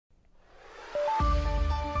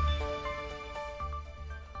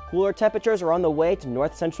Cooler temperatures are on the way to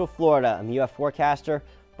north central Florida. I'm UF forecaster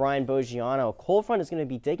Brian Boggiano. A cold front is going to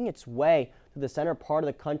be digging its way through the center part of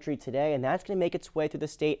the country today, and that's going to make its way through the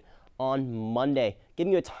state on Monday.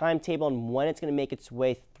 Giving you a timetable on when it's going to make its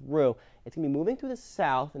way through. It's going to be moving through the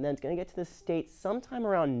south, and then it's going to get to the state sometime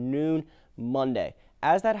around noon Monday.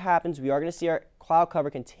 As that happens, we are going to see our cloud cover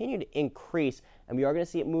continue to increase, and we are going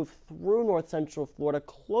to see it move through north central Florida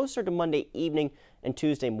closer to Monday evening and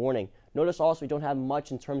Tuesday morning. Notice also we don't have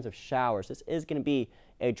much in terms of showers. This is going to be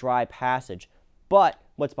a dry passage, but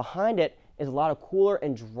what's behind it is a lot of cooler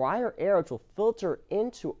and drier air which will filter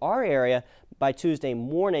into our area by Tuesday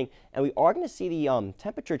morning, and we are going to see the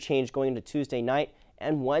temperature change going into Tuesday night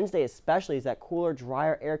and Wednesday, especially as that cooler,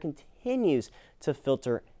 drier air continues to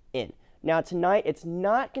filter in. Now tonight, it's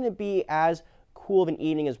not going to be as cool of an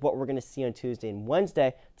evening as what we're going to see on Tuesday and Wednesday.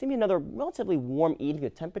 It's going to be another relatively warm evening. The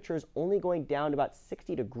temperature is only going down to about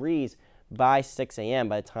 60 degrees by 6 a.m.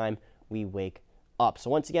 by the time we wake up.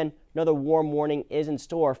 So once again, another warm morning is in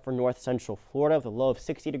store for north central Florida with a low of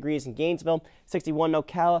 60 degrees in Gainesville, 61 in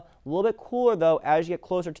Ocala. A little bit cooler though as you get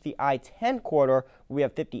closer to the I-10 corridor where we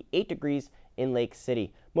have 58 degrees in Lake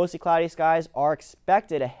City. Mostly cloudy skies are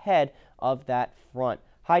expected ahead of that front.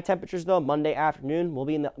 High temperatures, though, Monday afternoon will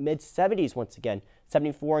be in the mid-70s once again.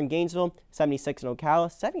 74 in Gainesville, 76 in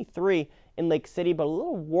Ocala, 73 in Lake City, but a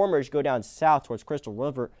little warmer as you go down south towards Crystal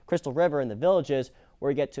River and the Villages,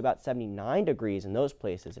 where you get to about 79 degrees in those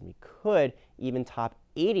places, and we could even top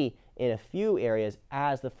 80 in a few areas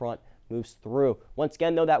as the front moves through. Once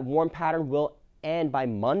again, though, that warm pattern will end by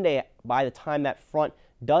Monday by the time that front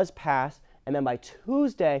does pass, and then by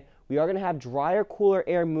Tuesday, we are going to have drier, cooler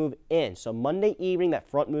air move in. So Monday evening, that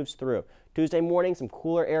front moves through. Tuesday morning, some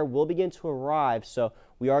cooler air will begin to arrive. So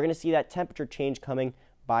we are going to see that temperature change coming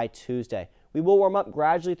by Tuesday. We will warm up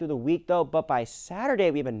gradually through the week, though, but by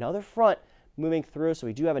Saturday, we have another front moving through. So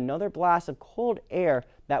we do have another blast of cold air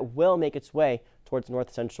that will make its way towards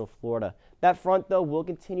north central Florida. That front, though, will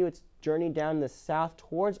continue its journey down the south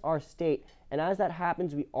towards our state. And as that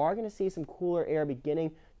happens, we are going to see some cooler air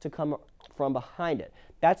beginning to come from behind it.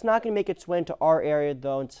 That's not going to make its way into our area,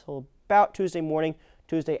 though, until about Tuesday morning,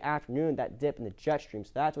 Tuesday afternoon, that dip in the jet stream.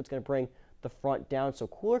 So that's what's going to bring the front down. So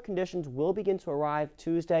cooler conditions will begin to arrive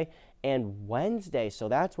Tuesday and Wednesday. So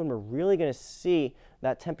that's when we're really going to see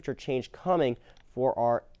that temperature change coming for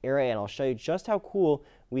our area. And I'll show you just how cool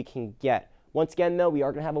we can get. Once again, though, we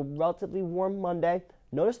are going to have a relatively warm Monday.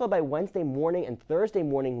 Notice, though, by Wednesday morning and Thursday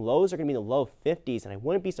morning, lows are going to be in the low 50s, and I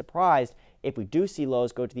wouldn't be surprised if we do see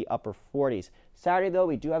lows go to the upper 40s. Saturday, though,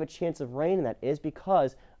 we do have a chance of rain, and that is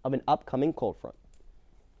because of an upcoming cold front.